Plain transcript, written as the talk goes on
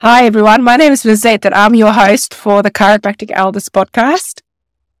Hi, everyone. My name is Lizette, and I'm your host for the Chiropractic Elders podcast.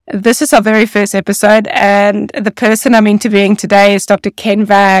 This is our very first episode, and the person I'm interviewing today is Dr. Ken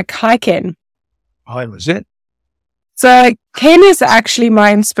Vagg. Hi, Ken. Hi, Lizette. So, Ken is actually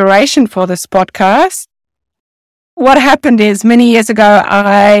my inspiration for this podcast. What happened is, many years ago,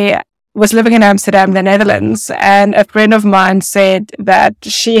 I was living in Amsterdam, the Netherlands, and a friend of mine said that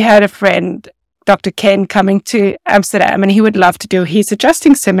she had a friend, Dr. Ken, coming to Amsterdam, and he would love to do his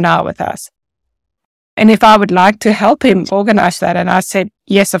adjusting seminar with us. And if I would like to help him organize that. And I said,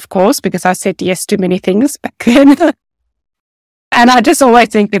 yes, of course, because I said yes to many things back then. And I just always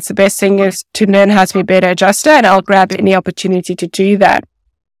think it's the best thing is to learn how to be a better adjuster, and I'll grab any opportunity to do that.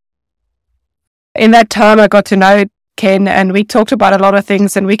 In that time, I got to know Ken, and we talked about a lot of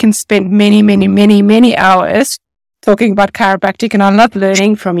things, and we can spend many hours talking about chiropractic, and I love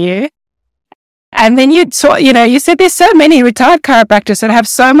learning from you. And then you said there's so many retired chiropractors that have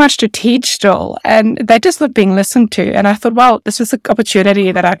so much to teach still, and they're just not being listened to. And I thought, well, this is an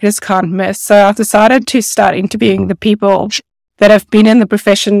opportunity that I just can't miss. So I've decided to start interviewing the people that have been in the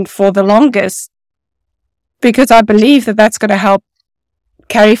profession for the longest, because I believe that that's going to help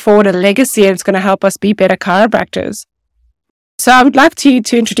carry forward a legacy, and it's going to help us be better chiropractors. So I would like you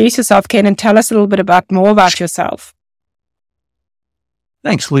to introduce yourself, Ken, and tell us a little bit more about yourself.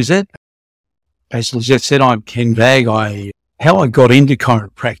 Thanks, Lizette. As Lizette said, I'm Ken Vagg. How I got into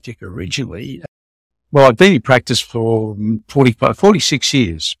chiropractic originally, well, I've been in practice for 46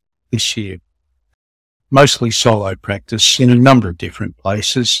 years this year, mostly solo practice in a number of different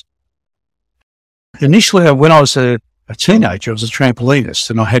places. Initially, when I was a teenager, I was a trampolinist,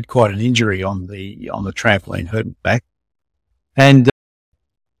 and I had quite an injury on the trampoline, hurt my back. And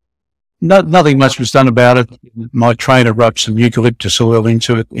nothing much was done about it. My trainer rubbed some eucalyptus oil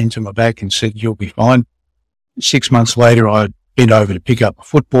into my back and said, you'll be fine. 6 months later, I bent over to pick up a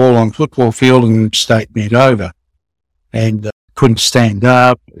football on the football field and stayed bent over and couldn't stand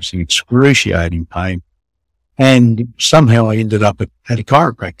up. It was in excruciating pain. And somehow I ended up at a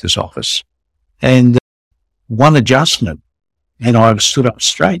chiropractor's office, and one adjustment, and I stood up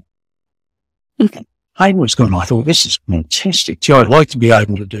straight. Pain was gone. I thought, this is fantastic. Gee, I'd like to be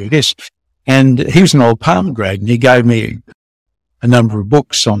able to do this. And he was an old Palmer grad, and he gave me a number of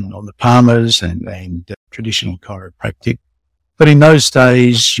books on the Palmers and traditional chiropractic. But in those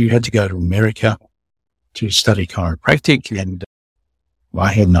days, you had to go to America to study chiropractic, and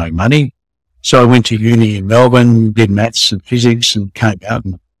I had no money. So I went to uni in Melbourne, did maths and physics, and came out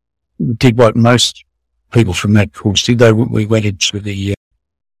and did what most people from that course did. We went into the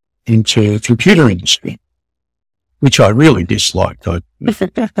computer industry, which I really disliked. It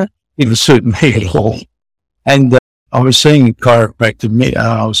didn't suit me at all. And I was seeing a chiropractor.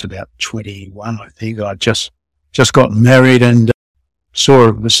 I was about 21, I think. I just got married and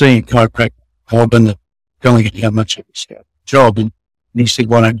was seeing a chiropractor and telling him how much it was a job. And he said,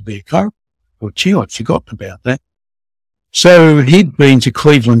 why don't you be a chiropractor? Well, gee, I'd forgotten about that. So he'd been to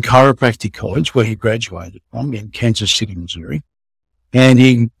Cleveland Chiropractic College, where he graduated from, in Kansas City, Missouri. And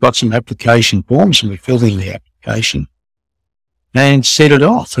he got some application forms, and we filled in the application and set it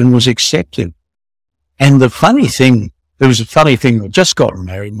off and was accepted. And there was a funny thing. I just got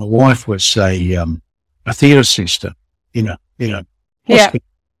married. My wife was a theatre assistant in a hospital.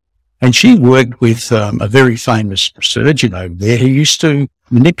 And she worked with a very famous surgeon over there who used to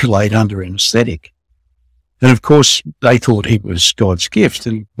manipulate under anaesthetic. And of course, they thought he was God's gift.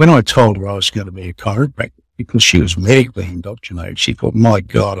 And when I told her I was going to be a chiropractor, because she was medically indoctrinated, she thought, my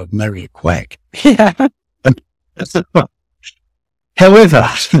God, I'd marry a quack. Yeah. However,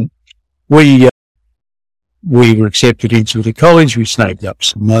 we were accepted into the college. We saved up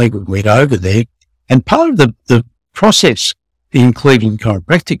some money. We went over there. And part of the process in Cleveland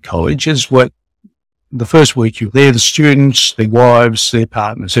Chiropractic College is what the first week you're there, the students, their wives, their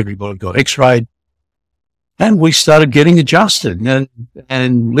partners, everybody got x-rayed. And we started getting adjusted.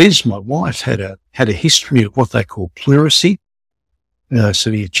 And Liz, my wife, had a history of what they call pleurisy,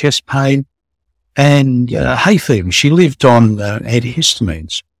 severe chest pain, and hay fever. She lived on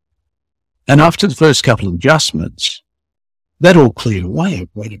antihistamines. And after the first couple of adjustments, that all cleared away. It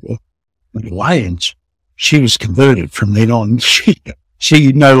went away, and she was converted from then on.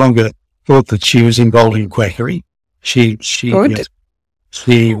 She no longer thought that she was involved in quackery. She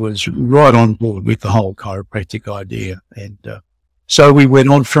was right on board with the whole chiropractic idea. And so we went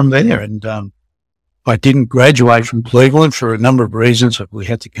on from there. And I didn't graduate from Cleveland for a number of reasons. We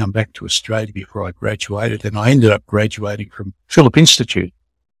had to come back to Australia before I graduated, and I ended up graduating from Phillip Institute.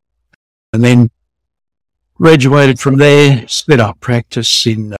 And then graduated from there, set up practice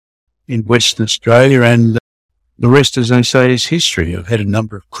in Western Australia, and the rest, as they say, is history. I've had a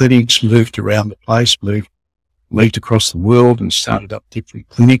number of clinics, moved around the place, moved across the world and started up different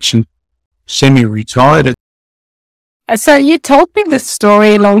clinics and semi-retired. So you told me this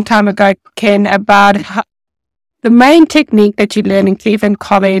story a long time ago, Ken, about the main technique that you learned in Cleveland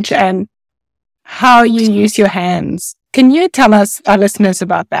College and how you use your hands. Can you tell us, our listeners,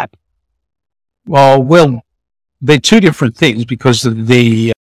 about that? Well, they're two different things because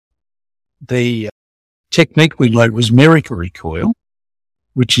the technique we learned was miracle recoil,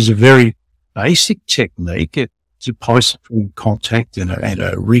 which is a very basic technique. It's a pulsatile contact and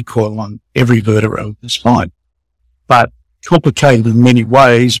a recoil on every vertebra of the spine, but complicated in many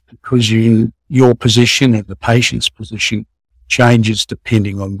ways because your position and the patient's position changes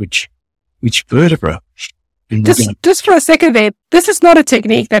depending on which vertebra. Just for a second there, this is not a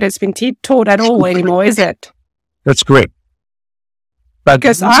technique that has been taught at all anymore, is it? That's correct.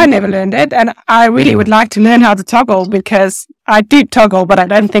 Because I never learned it, and I really would like to learn how to toggle because I do toggle, but I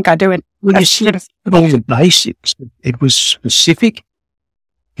don't think I do it. Well, you see, all the basics. It was specific.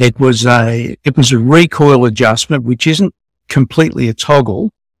 It was a recoil adjustment, which isn't completely a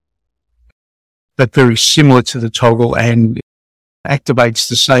toggle, but very similar to the toggle and activates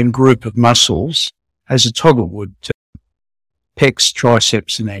the same group of muscles as a toggle would, pecs,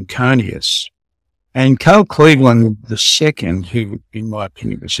 triceps, and anconeus. And Carl Cleveland II, who in my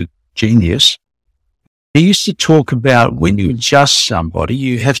opinion was a genius, he used to talk about when you adjust somebody,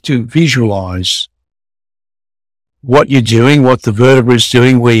 you have to visualize what you're doing, what the vertebra is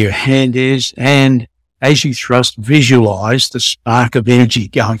doing, where your hand is, and as you thrust, visualize the spark of energy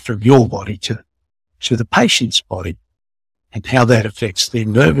going from your body to the patient's body and how that affects their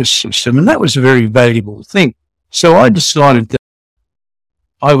nervous system. And that was a very valuable thing. So I decided that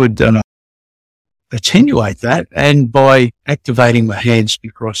I would attenuate that, and by activating my hands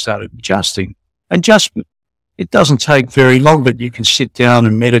before I started adjusting. Adjustment, it doesn't take very long, but you can sit down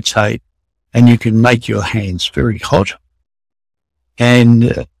and meditate and you can make your hands very hot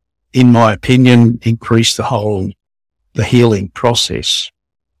and, in my opinion, increase the healing process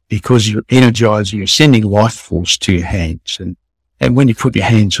because you're energizing, you're sending life force to your hands. And when you put your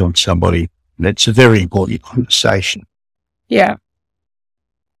hands on somebody, that's a very important conversation. Yeah.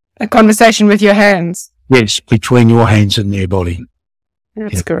 A conversation with your hands. Yes, between your hands and their body.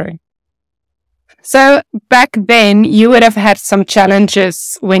 That's correct. So back then, you would have had some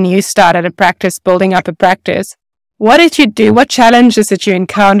challenges when you started a practice, building up a practice. What did you do? What challenges did you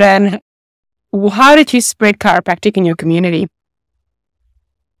encounter? And how did you spread chiropractic in your community?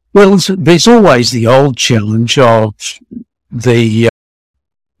 Well, there's always the old challenge of the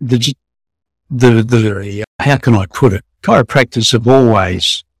how can I put it? Chiropractors have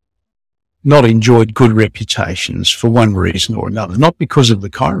always not enjoyed good reputations for one reason or another, not because of the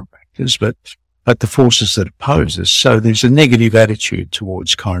chiropractors, but the forces that oppose us. So there's a negative attitude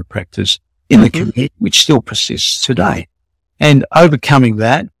towards chiropractors in the community, which still persists today. And overcoming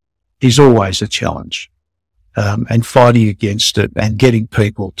that is always a challenge, and fighting against it and getting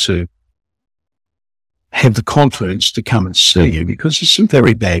people to have the confidence to come and see you, because there's some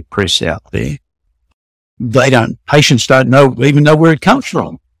very bad press out there. Patients don't even know where it comes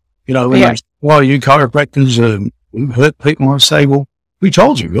from. You know, when they say, why are you chiropractors hurt people? I say, well, we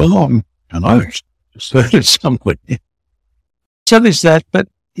told you. Oh, I know, just heard it somewhere. So there's that, but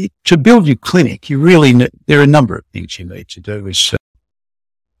to build your clinic, there are a number of things you need to do. Is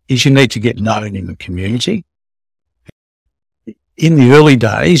you need to get known in the community. In the early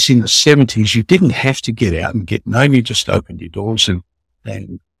days, in the 70s, you didn't have to get out and get known. You just opened your doors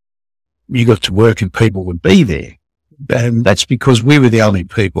and you got to work and people would be there. And that's because we were the only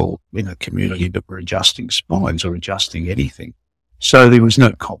people in the community that were adjusting spines or adjusting anything. So there was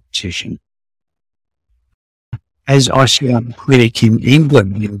no competition. As I started a clinic in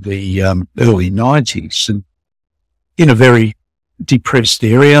England in the early 90s, and in a very depressed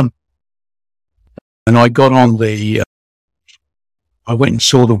area, and I got on I went and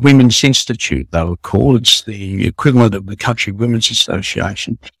saw the Women's Institute, they were called. It's the equivalent of the Country Women's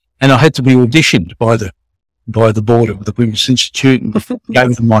Association. And I had to be auditioned by the board of the Women's Institute and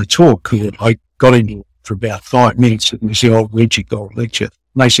gave them my talk. I got in for about 5 minutes. It was the old Reggie Gold lecture.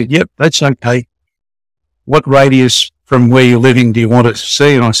 And they said, yep, that's okay. What radius from where you're living do you want to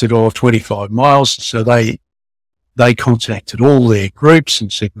see? And I said, 25 miles. So they contacted all their groups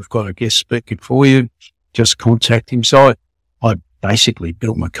and said, we've got a guest speaker for you. Just contact him. So I basically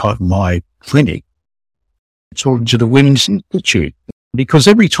built my clinic talking to the Women's Institute, because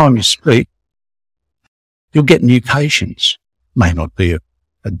every time you speak, you'll get new patients. May not be a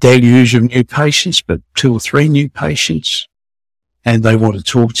deluge of new patients, but 2 or 3 new patients. and they want to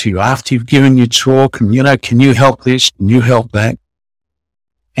talk to you after you've given your talk and, can you help this? Can you help that?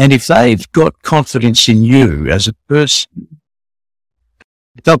 And if they've got confidence in you as a person,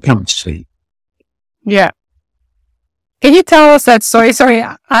 they'll come and see you. Yeah. Can you tell us that story? Sorry,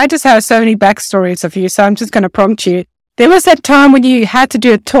 I just have so many backstories of you, so I'm just going to prompt you. There was that time when you had to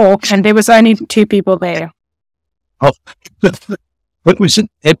do a talk and there was only 2 people there. Oh, it was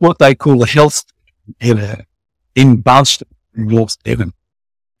at what they call a health in Barnstable, in North Devon.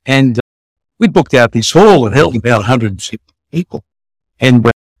 And we booked out this hall that held about 150 people. And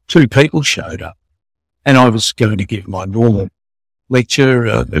 2 people showed up. And I was going to give my normal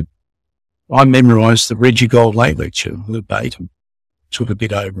lecture. I memorised the Reggie Gold Lake lecture verbatim. Took a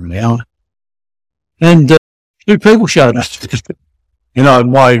bit over an hour. And 2 people showed up.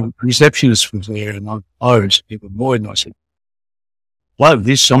 My receptionist was there, and I was even annoyed, and I said, "Love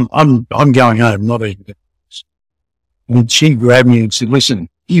this. I'm going home, not even." And she grabbed me and said, "Listen,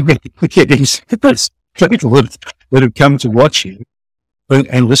 you better get these people that have come to watch you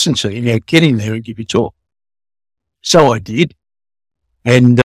and listen to you. Get in there and give your talk." So I did,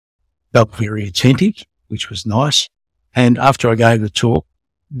 and they were very attentive, which was nice. And after I gave the talk,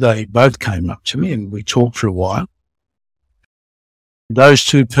 they both came up to me and we talked for a while. Those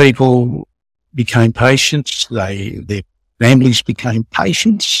 2 people became patients. Their families became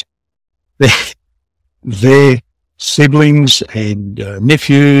patients. Their siblings and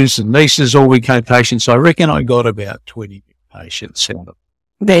nephews and nieces all became patients. I reckon I got about 20 patients out of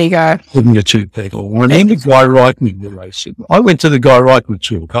There you go. the 2 people. And then the guy Reitman related. I went to the guy Reitman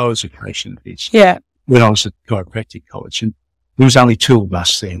talk. I was a patient of his. Yeah. When I was at chiropractic college, and there was only 2 of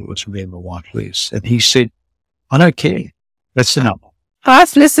us then. It was me and my wife Liz. And he said, "I don't care. That's enough."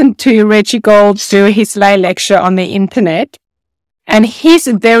 I've listened to Reggie Gold do his lay lecture on the internet, and he's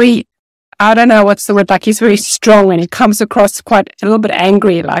very, I don't know what's the word, like he's very strong and he comes across quite a little bit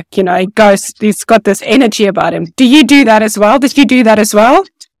angry, like, he's got this energy about him. Do you do that as well? Did you do that as well?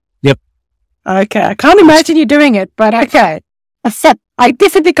 Yep. Okay. I can't imagine you doing it, but okay. I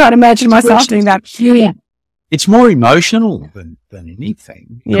definitely can't imagine myself doing that. Yeah. It's more emotional than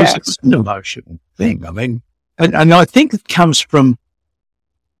anything. Yeah. It's an emotional thing. I mean, and I think it comes from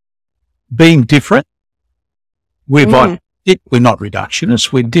being different. We're not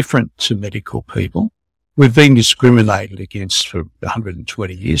reductionists. We're different to medical people. We've been discriminated against for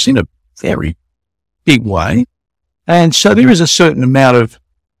 120 years in a very big way. And so there is a certain amount of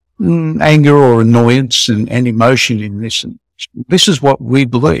anger or annoyance and emotion in this. And this is what we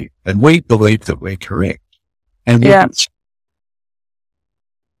believe. And we believe that we're correct. And the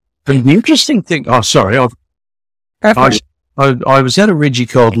interesting thing, I was at a Reggie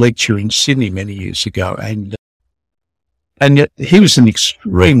Gold lecture in Sydney many years ago, and he was an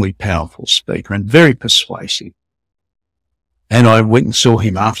extremely powerful speaker and very persuasive. And I went and saw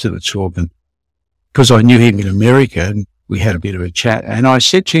him after the talk, and because I knew him in America, and we had a bit of a chat. And I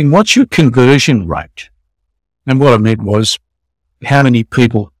said to him, "What's your conversion rate?" And what I meant was,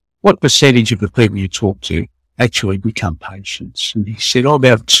 what percentage of the people you talk to actually become patients? And he said,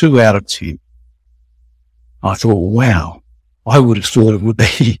 about 2 out of 10. I thought, wow. I would have thought it would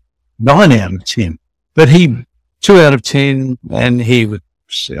be 9 out of 10. But 2 out of 10, and he would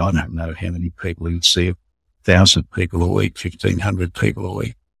see, I don't know how many people he would see, 1,000 people a week, 1,500 people a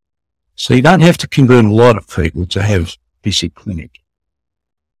week. So you don't have to convert a lot of people to have busy clinic.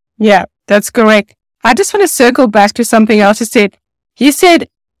 Yeah, that's correct. I just want to circle back to something else you said. You said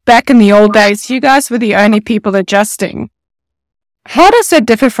back in the old days, you guys were the only people adjusting. How does that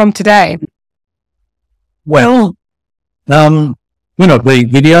differ from today? Well, we're not being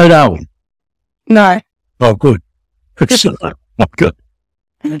videoed, are we? No. Oh, good. Oh, good.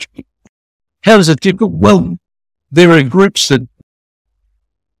 How does it differ? Well, there are groups that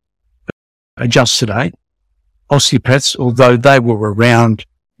adjust today, osteopaths, although they were around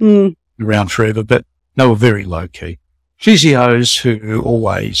forever, but they were very low key. Physios who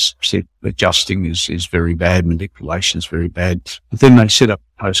always said adjusting is very bad, manipulation is very bad. But then they set up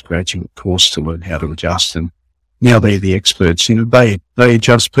a postgraduate course to learn how to adjust, and now they're the experts in it. They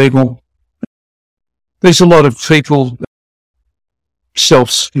adjust people. There's a lot of people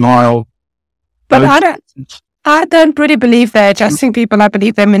self-smile. But I don't really believe they're adjusting people. I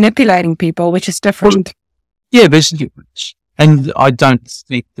believe they're manipulating people, which is different. Yeah, there's a difference. And I don't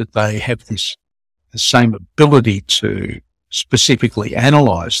think that they have the same ability to specifically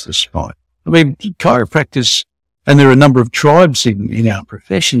analyse the spine. I mean, chiropractors, and there are a number of tribes in our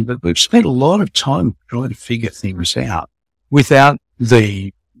profession, but we've spent a lot of time trying to figure things out without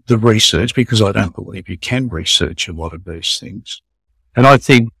the research, because I don't believe you can research a lot of these things. And I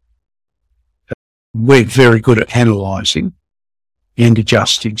think we're very good at analysing, and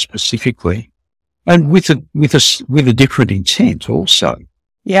adjusting specifically, and with a different intent also.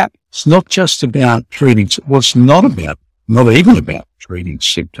 Yeah. It's not just about treating. Well, it's not even about treating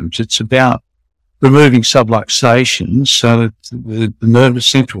symptoms. It's about removing subluxation so that the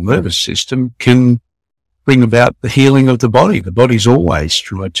central nervous system can bring about the healing of the body. The body's always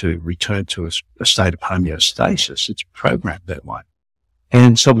tried to return to a state of homeostasis. It's programmed that way.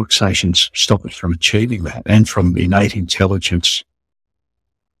 And subluxations stop it from achieving that and from innate intelligence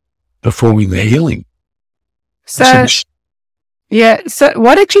performing their healing. So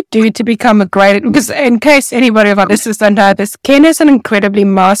what did you do to become a great, because in case anybody of our listeners don't know this, Ken is an incredibly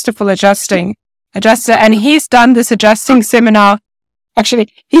masterful adjuster, and he's done this adjusting seminar.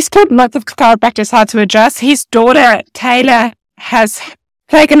 Actually, he's taught lots of chiropractors how to adjust. His daughter, Taylor, has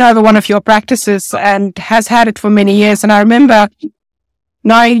taken over one of your practices and has had it for many years. And I remember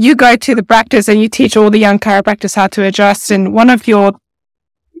now you go to the practice and you teach all the young chiropractors how to adjust. And one of your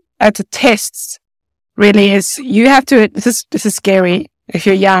tests really is you have to, this is scary if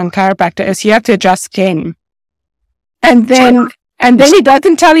you're a young chiropractor, is you have to adjust Ken. And then he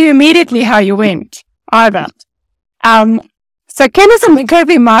doesn't tell you immediately how you went either. So Ken is an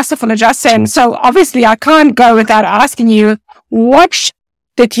incredibly masterful adjuster. And so obviously I can't go without asking you, what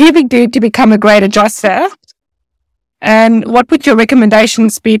did you do to become a great adjuster? And what would your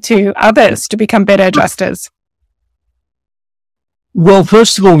recommendations be to others to become better adjusters? Well,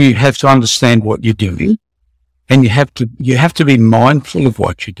 first of all, you have to understand what you're doing, and you have to be mindful of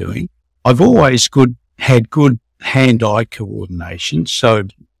what you're doing. I've always had good hand-eye coordination, so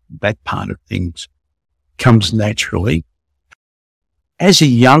that part of things comes naturally. As a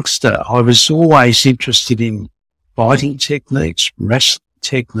youngster, I was always interested in fighting techniques, wrestling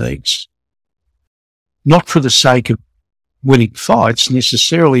techniques, not for the sake of winning fights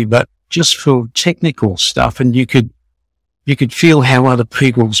necessarily, but just for technical stuff. And you could feel how other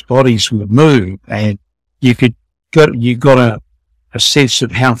people's bodies would move, and you got a sense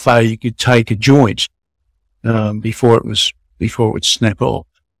of how far you could take a joint before it would snap off,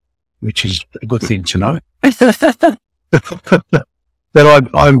 which is a good thing to know.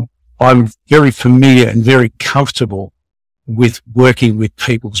 That I'm very familiar and very comfortable with working with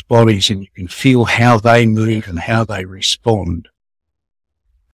people's bodies, and you can feel how they move and how they respond.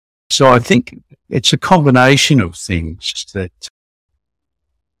 So I think it's a combination of things that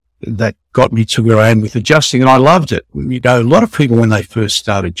got me to where I am with adjusting, and I loved it. A lot of people when they first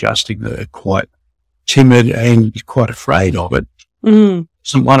start adjusting, they're quite timid and quite afraid of it. Mm.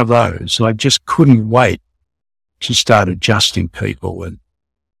 It's one of those. I just couldn't wait to start adjusting people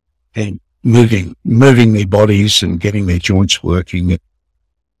and moving their bodies and getting their joints working.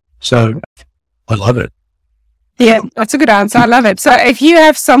 So I love it. Yeah, that's a good answer. I love it. So if you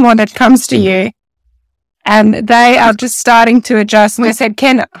have someone that comes to you and they are just starting to adjust and they said,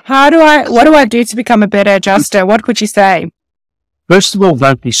 Ken, what do I do to become a better adjuster? What would you say? First of all,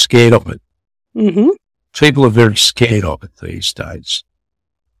 don't be scared of it. Mm-hmm. People are very scared of it these days.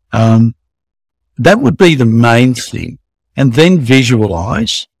 That would be the main thing. And then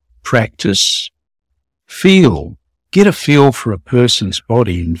visualize, practice, feel, get a feel for a person's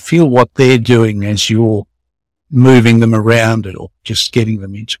body and feel what they're doing as you're moving them around it or just getting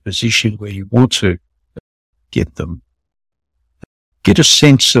them into position where you want to get them. Get a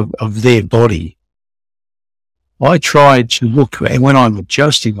sense of their body. I try to look, and when I'm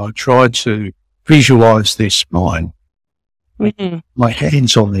adjusting, I try to visualize their spine. Mm-hmm. My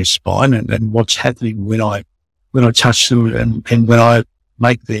hands on their spine and what's happening when I touch them and when I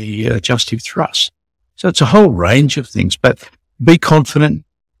make the adjustive thrust. So it's a whole range of things, but be confident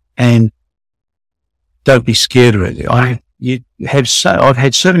and don't be scared of it. I've had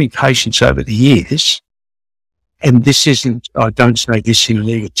so many patients over the years, and I don't say this in an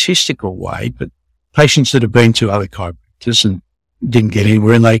egotistical way, but patients that have been to other chiropractors and didn't get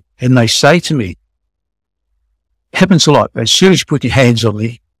anywhere, and they say to me, happens a lot. As soon as you put your hands on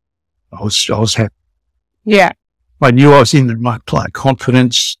me, I was happy. Yeah. I knew I was in the right place.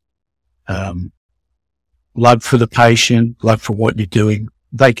 Confidence, love for the patient, love for what you're doing.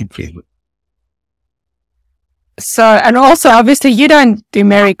 They can feel it. So, and also, obviously, you don't do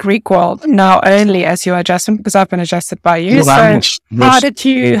Mary Creekwell now only as your adjustment because I've been adjusted by you. Well, so,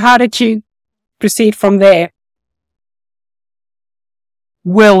 how did you proceed from there?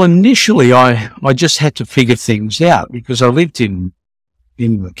 Well, initially, I just had to figure things out because I lived in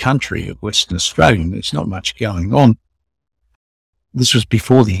the country of Western Australia. There's not much going on. This was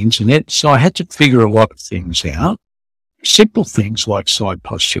before the internet, so I had to figure a lot of things out. Simple things like side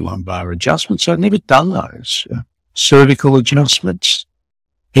posture lumbar adjustments. I'd never done those. Cervical adjustments.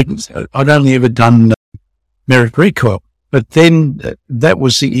 I'd only ever done Mary Creekwell. But then that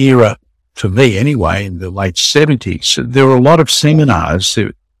was the era, for me anyway, in the late 70s. So there were a lot of seminars.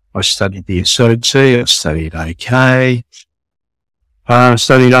 I studied the SOT, I studied AK, I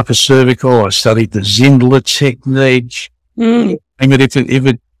studied upper cervical, I studied the Zindler technique. I mean,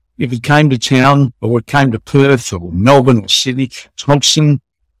 if it came to town, or it came to Perth or Melbourne or Sydney, Thompson,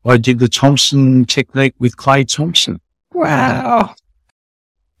 I did the Thompson technique with Clay Thompson. Wow.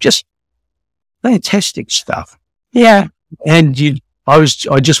 Just fantastic stuff. Yeah. And I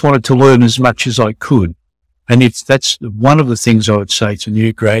just wanted to learn as much as I could. And if that's one of the things I would say to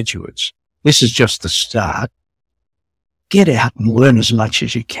new graduates, this is just the start. Get out and learn as much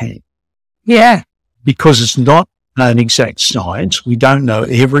as you can. Yeah. Because it's not an exact science. We don't know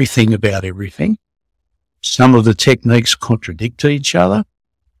everything about everything. Some of the techniques contradict each other,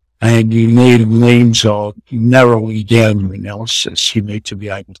 and you need a means of narrowing down your analysis. You need to be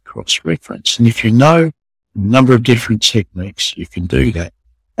able to cross-reference. And if you know a number of different techniques, you can do that.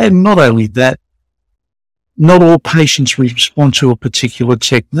 And not only that, not all patients respond to a particular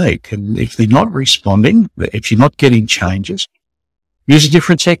technique. And if they're not responding, if you're not getting changes, use a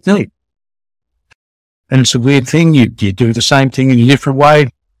different technique. And it's a weird thing. You do the same thing in a different way,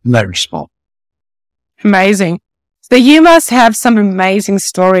 and they respond. Amazing. So you must have some amazing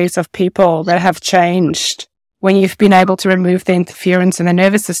stories of people that have changed when you've been able to remove the interference in the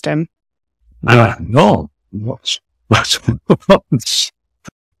nervous system. No.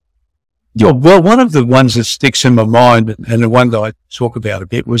 Yeah, well, one of the ones that sticks in my mind, and the one that I talk about a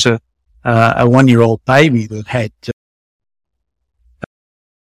bit, was a 1-year-old baby that had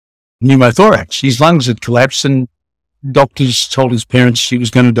pneumothorax. His lungs had collapsed, and doctors told his parents he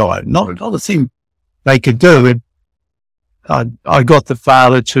was going to die. Not a thing they could do. And I got the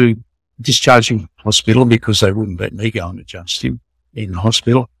father to discharge him from hospital because they wouldn't let me go and adjust him in the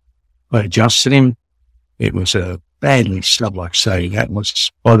hospital. I adjusted him. It was a badly subluxating. That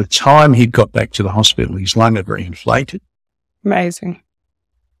was, by the time he got back to the hospital, his lung had reinflated. Amazing.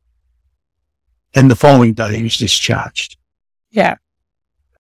 And the following day he was discharged. Yeah.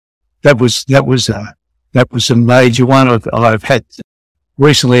 That was a major one. I've had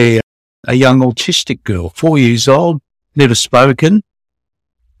recently a young autistic girl, 4 years old, never spoken.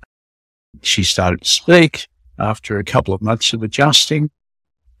 She started to speak after a couple of months of adjusting,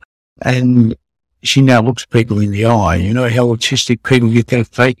 and she now looks people in the eye. You know how autistic people get that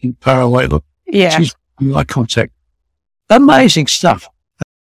fake and far away look? Yeah. She's eye contact. Amazing stuff.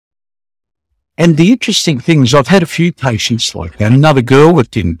 And the interesting thing is I've had a few patients like that. Another girl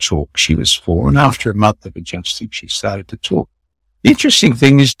that didn't talk, she was 4, and after a month of adjusting, she started to talk. The interesting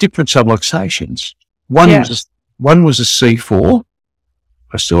thing is different subluxations. One was a C4.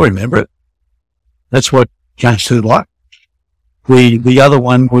 I still remember it. That's what came to light. The other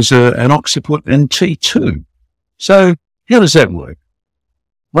one was an occiput and T2. So how does that work?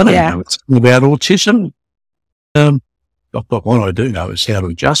 I don't know. It's about autism. But what I do know is how to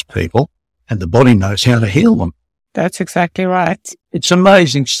adjust people, and the body knows how to heal them. That's exactly right. It's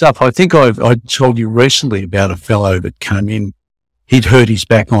amazing stuff. I think I told you recently about a fellow that came in. He'd hurt his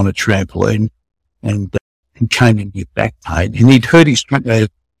back on a trampoline and came in with back pain. And he'd hurt his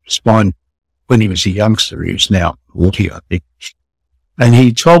spine when he was a youngster. He was now 40, I think. And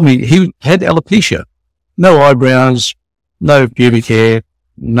he told me he had alopecia, no eyebrows, no pubic hair,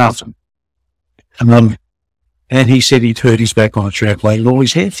 nothing. And he said he'd hurt his back on a trampoline and all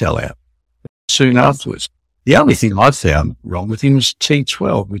his hair fell out soon afterwards. The only thing I found wrong with him was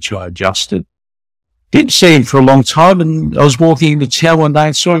T12, which I adjusted. Didn't see him for a long time, and I was walking into town one day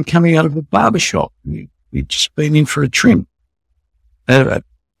and saw him coming out of a barber shop. He'd just been in for a trim.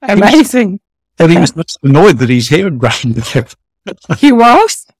 Amazing. And he was annoyed that his hair had grown. He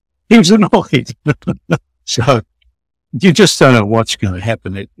was? He was annoyed. So you just don't know what's going to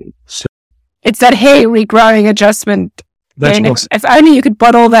happen. It's that hair regrowing adjustment. If only you could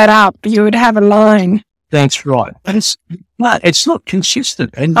bottle that up, you would have a line. That's right. But it's not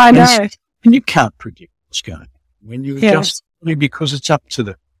consistent. And, I know. And you can't predict what's going on when you adjust, because it's up to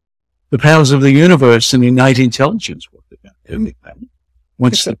the powers of the universe and innate intelligence what they're going to do.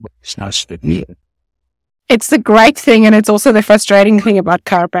 Once there's no step here. It's the great thing, and it's also the frustrating thing about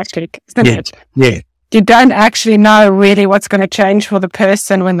chiropractic, isn't it? Yeah. You don't actually know really what's going to change for the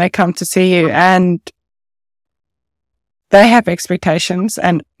person when they come to see you, and they have expectations,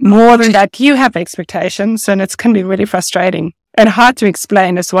 and more than that, you have expectations, and it can be really frustrating and hard to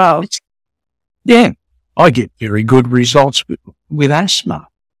explain as well. Yeah. I get very good results with asthma,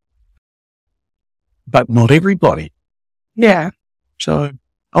 but not everybody. Yeah. So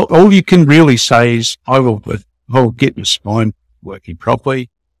all you can really say is, I will get your spine working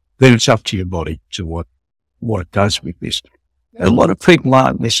properly. Then it's up to your body to what what it does with this. A lot of people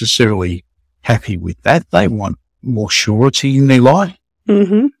aren't necessarily happy with that. They want more surety in their life.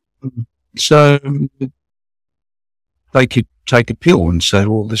 Mm-hmm. So they could take a pill and say,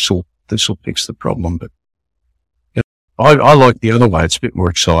 well, this will fix the problem. But I like the other way. It's a bit more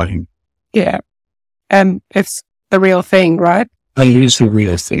exciting. Yeah. And it's the real thing, right? It is the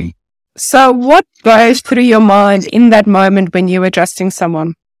real thing. So what goes through your mind in that moment when you're adjusting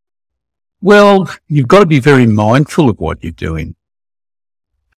someone? Well, you've got to be very mindful of what you're doing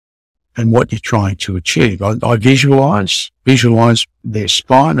and what you're trying to achieve. I visualize their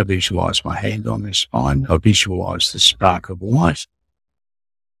spine. I visualize my hand on their spine. I visualize the spark of light.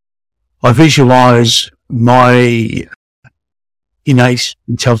 I visualize my innate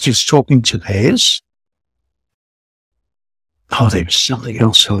intelligence talking to theirs. Oh, there was something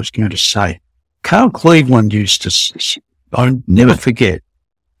else I was going to say. Carl Cleveland used to, I'll never forget,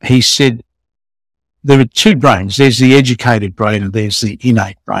 he said, there are two brains. There's the educated brain and there's the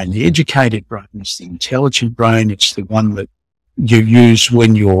innate brain. The educated brain is the intelligent brain. It's the one that you use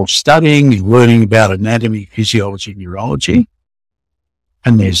when you're studying, you're learning about anatomy, physiology, neurology.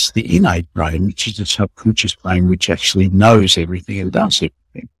 And there's the innate brain, which is the subconscious brain, which actually knows everything and does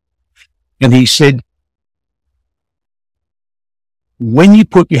everything. And he said, when you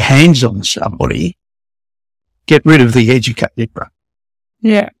put your hands on somebody, get rid of the educated brain.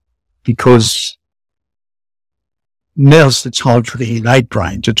 Yeah. Because now's the time for the innate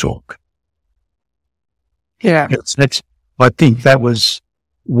brain to talk. Yeah. I think that was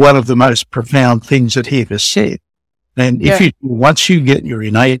one of the most profound things that he ever said. And once you get your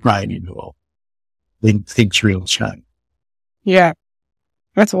innate brain involved, then things really change. Yeah.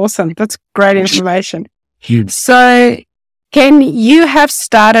 That's awesome. That's great information. Huge. So, Ken, you have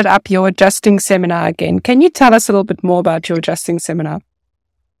started up your adjusting seminar again. Can you tell us a little bit more about your adjusting seminar?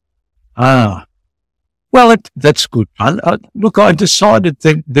 Well, that's good. Look, I decided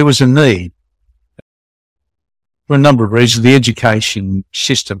that there was a need for a number of reasons. The education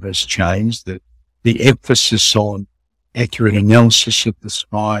system has changed. The emphasis on accurate analysis of the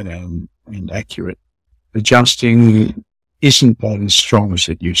spine and accurate adjusting isn't quite as strong as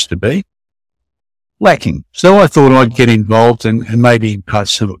it used to be. Lacking. So I thought I'd get involved and maybe impart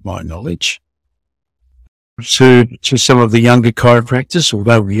some of my knowledge to some of the younger chiropractors,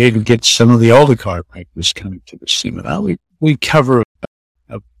 although we even get some of the older chiropractors coming to the seminar. We cover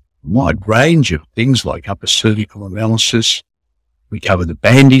a wide range of things like upper cervical analysis. We cover the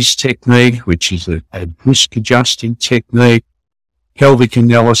bandage technique, which is a disc adjusting technique, pelvic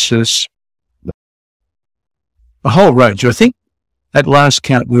analysis, a whole range. I think at last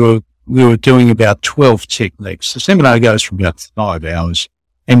count we were doing about 12 techniques. The seminar goes for about 5 hours,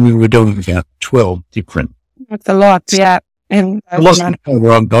 and we were doing about 12 different. That's a lot, yeah. And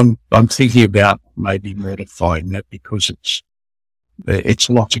I'm thinking about maybe modifying that because it's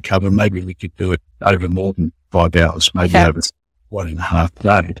a lot to cover. Maybe we could do it over more than 5 hours, maybe over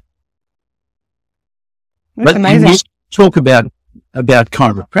 1.5 days. That's amazing. You talk about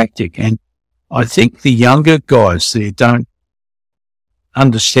chiropractic, and I think the younger guys there don't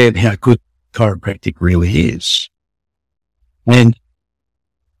understand how good chiropractic really is. And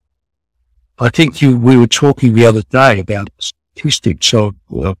I think we were talking the other day about statistics of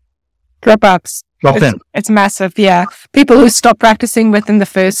dropouts. It's massive, yeah. People who stop practicing within the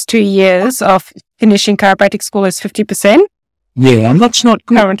first 2 years of finishing chiropractic school is 50%. Yeah, and that's not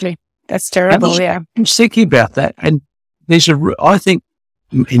good. Currently. That's terrible, yeah. I'm thinking about that, and I think,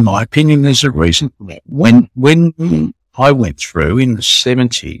 in my opinion, there's a reason for that. When I went through in the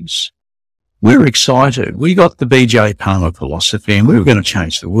 70s, we were excited. We got the B.J. Palmer philosophy, and we were going to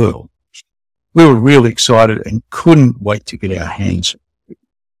change the world. We were really excited and couldn't wait to get our hands.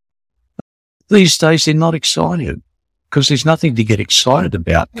 These days, they're not excited because there's nothing to get excited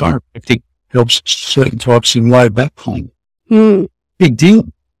about. Chiropractic helps certain types of low back pain. Big deal.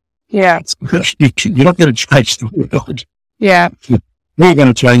 Yeah. You're not going to change the world. Yeah. We're going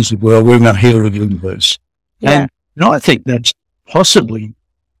to change the world. We're going to heal the universe. Yeah. And I think that's possibly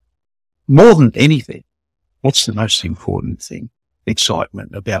more than anything. That's the most important thing.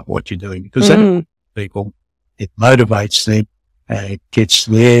 Excitement about what you're doing, because that people, it motivates them and it gets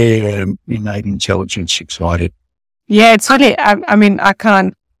their innate intelligence excited. Yeah, it's really,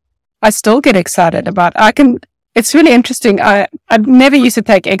 I still get excited about, it's really interesting. I never used to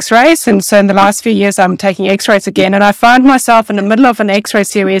take x-rays. And so in the last few years, I'm taking x-rays again. And I find myself in the middle of an x-ray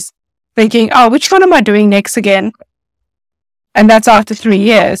series thinking, which one am I doing next again? And that's after 3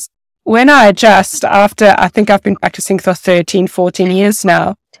 years. When I adjust after, I think I've been practicing for 13, 14 years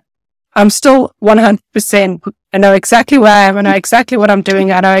now, I'm still 100%. I know exactly where I am. I know exactly what I'm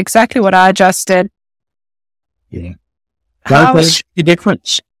doing. I know exactly what I adjusted. Yeah. How- Don't the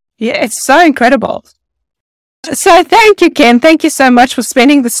difference. Yeah, it's so incredible. So thank you, Ken. Thank you so much for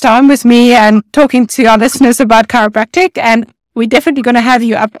spending this time with me and talking to our listeners about chiropractic. And we're definitely going to have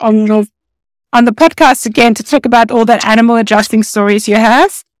you up on the podcast again to talk about all that animal adjusting stories you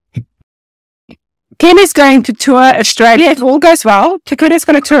have. Ken is going to tour Australia. If all goes well, Ken is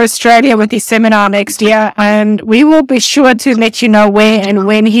going to tour Australia with his seminar next year, and we will be sure to let you know where and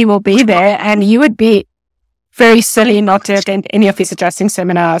when he will be there. And you would be very silly not to attend any of his adjusting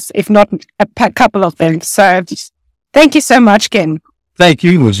seminars, if not a couple of them. So thank you so much, Ken. Thank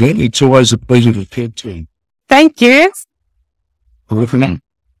you, Lizette. It's always a pleasure to talk to you. Thank you. Bye for now.